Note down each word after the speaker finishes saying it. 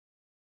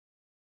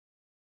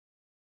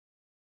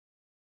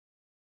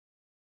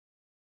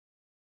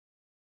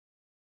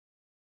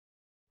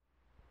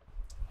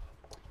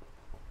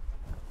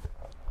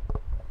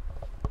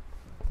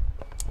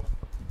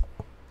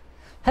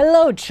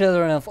Hello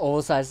children of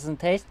all sizes and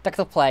tastes,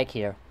 Dr. Plague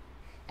here.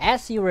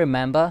 As you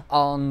remember,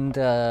 on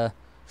the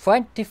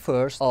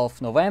 21st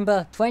of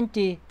November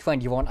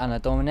 2021 Anno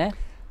Domini,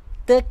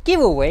 the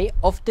giveaway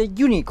of the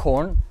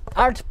Yunicorn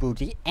art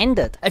booty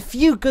ended. A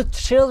few good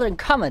children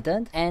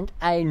commented and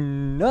I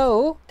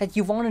know that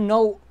you want to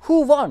know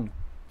who won.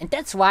 And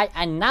that's why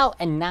I now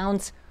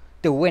announce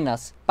the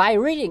winners by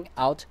reading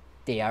out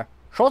their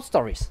short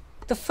stories.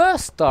 The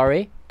first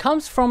story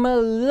comes from a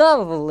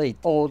lovely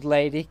old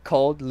lady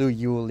called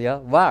Julia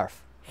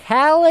Warf.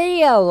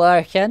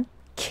 Hallihallochen,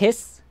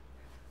 kiss.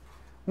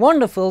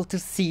 Wonderful to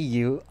see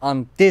you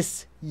on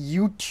this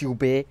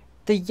YouTube.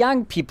 The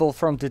young people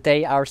from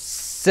today are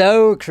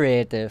so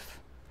creative.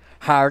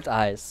 Hard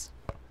eyes.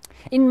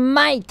 In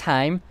my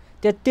time,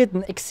 there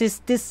didn't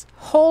exist this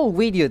whole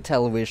video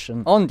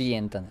television on the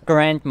internet.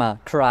 Grandma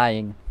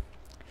crying.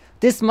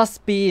 This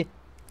must be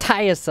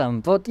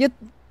tiresome, but you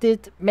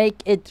did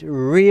make it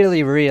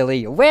really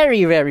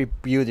very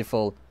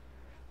beautiful.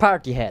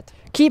 Party hat.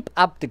 Keep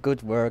up the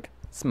good work.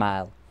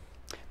 Smile.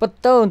 But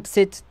don't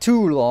sit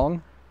too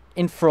long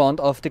in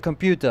front of the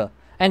computer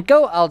and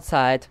go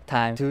outside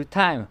time to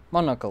time.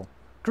 Monocle.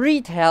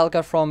 Greet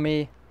Helga from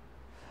me.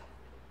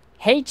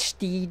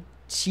 HDGL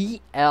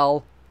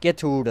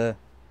Getrude.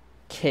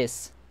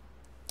 Kiss.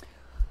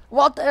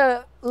 What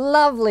a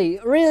lovely,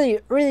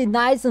 really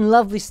nice and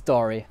lovely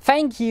story.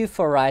 Thank you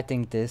for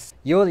writing this,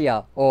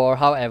 Julia, or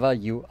however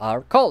you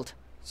are called.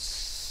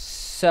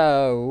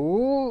 So,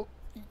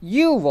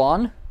 you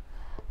won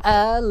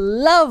a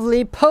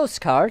lovely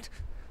postcard,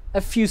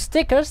 a few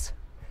stickers,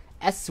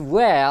 as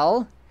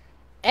well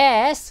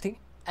as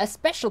a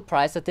special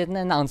prize I didn't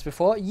announce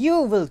before.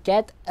 You will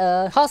get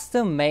a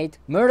custom-made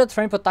Murder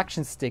Train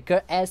production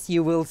sticker, as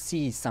you will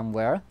see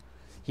somewhere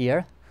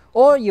here,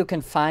 or you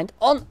can find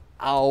on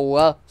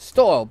our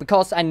store,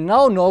 because I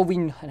now know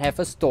we have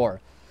a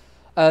store.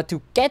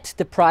 To get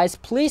the prize,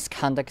 please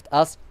contact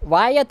us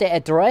via the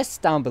address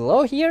down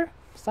below here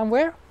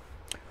somewhere,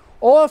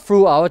 or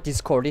through our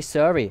Discord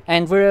survey,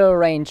 and we'll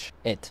arrange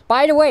it.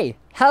 By the way,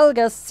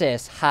 Helga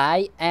says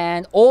hi,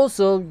 and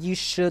also you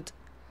should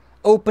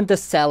open the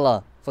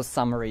cellar for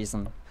some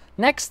reason.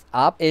 Next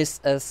up is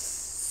a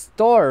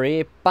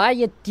story by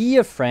a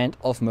dear friend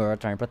of Murder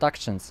Train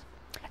Productions.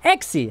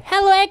 Exy,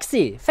 hello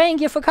Exy, thank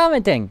you for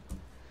commenting.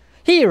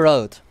 He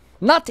wrote,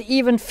 not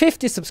even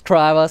 50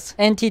 subscribers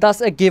and he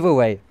does a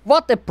giveaway.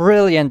 What a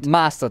brilliant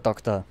master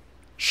doctor.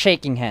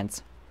 Shaking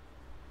hands.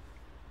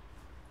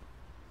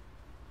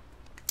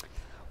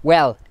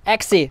 Well,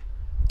 Exy,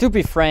 to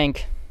be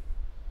frank,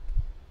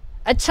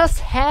 I just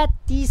had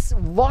these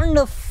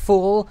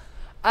wonderful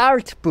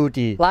art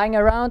booty lying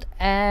around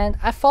and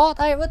I thought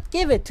I would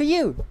give it to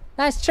you.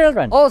 Nice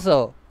children.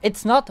 Also,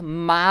 it's not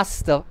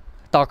Master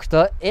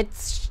Doctor,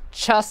 it's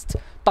just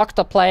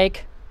Dr.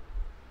 Plague.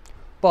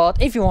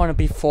 But if you want to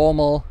be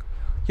formal,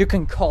 you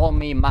can call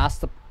me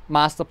Master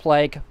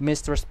Plague,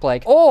 Mistress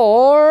Plague,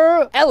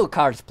 or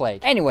Alucard's Plague.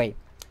 Anyway,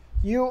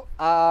 you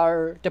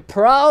are the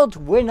proud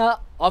winner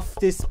of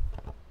this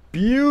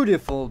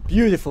beautiful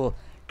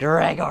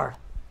Gregor.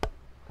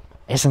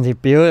 Isn't he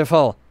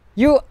beautiful?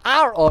 You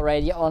are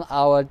already on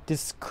our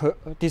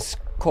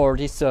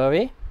Discord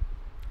survey.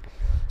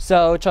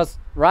 So just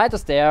write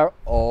us there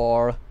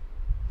or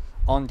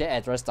on the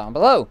address down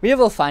below. We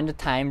will find the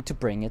time to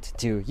bring it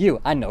to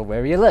you. I know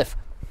where you live.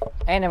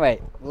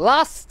 Anyway,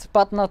 last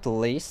but not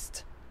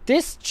least,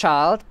 this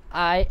child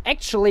I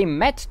actually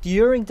met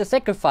during the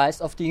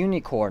sacrifice of the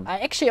Yunicorn. I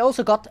actually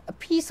also got a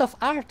piece of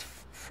art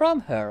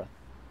from her.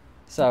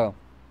 So,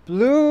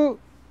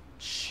 Blueberry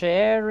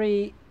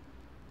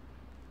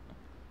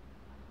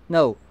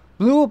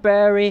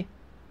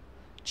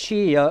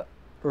Chia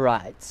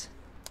writes,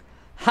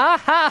 ha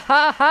ha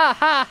ha ha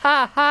ha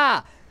ha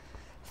ha.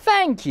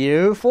 Thank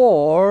you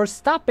for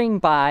stopping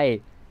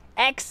by,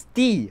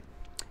 XD.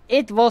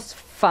 It was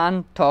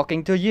fun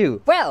talking to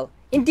you. Well,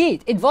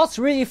 indeed, it was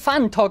really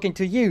fun talking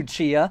to you,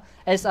 Chia,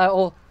 as I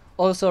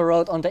also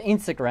wrote on the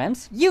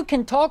Instagrams. You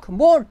can talk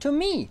more to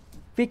me,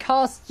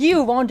 because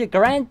you won the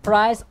grand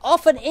prize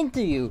of an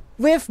interview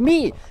with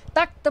me,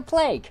 Dr.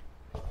 Plague.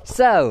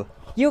 So,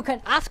 you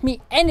can ask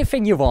me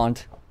anything you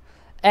want.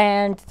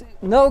 And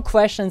no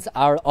questions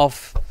are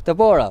off the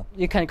border.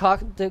 You can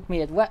contact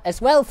me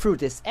as well through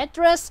this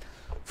address,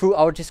 through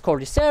our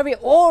Discord survey,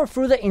 or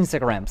through the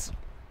Instagrams.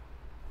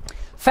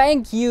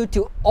 Thank you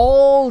to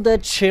all the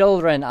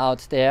children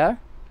out there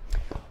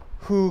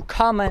who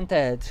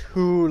commented,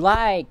 who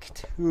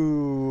liked,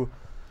 who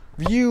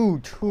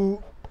viewed,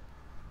 who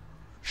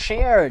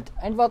shared,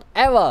 and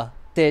whatever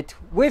did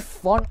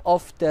with one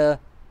of the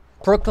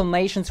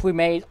proclamations we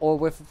made or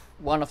with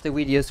one of the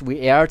videos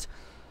we aired.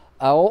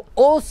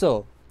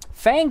 Also,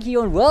 thank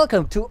you and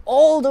welcome to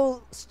all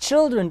those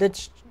children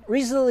that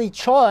recently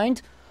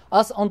joined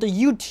us on the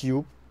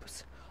YouTube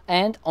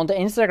and on the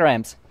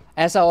Instagrams.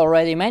 As I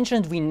already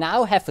mentioned, we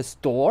now have a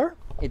store.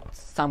 It's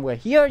somewhere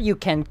here. You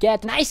can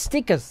get nice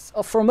stickers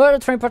from Murder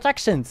Train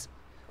Productions.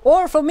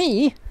 Or for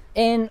me,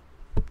 in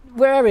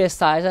various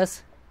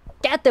sizes.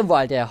 Get them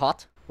while they're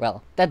hot.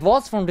 Well, that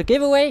was from the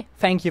giveaway.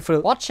 Thank you for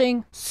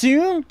watching.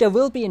 Soon there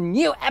will be a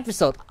new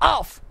episode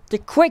of the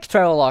Quick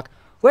Travelogue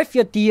with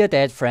your dear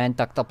dead friend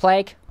Dr.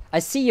 Plague. I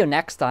see you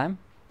next time.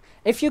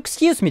 If you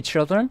excuse me,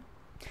 children,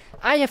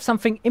 I have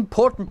something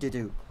important to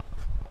do.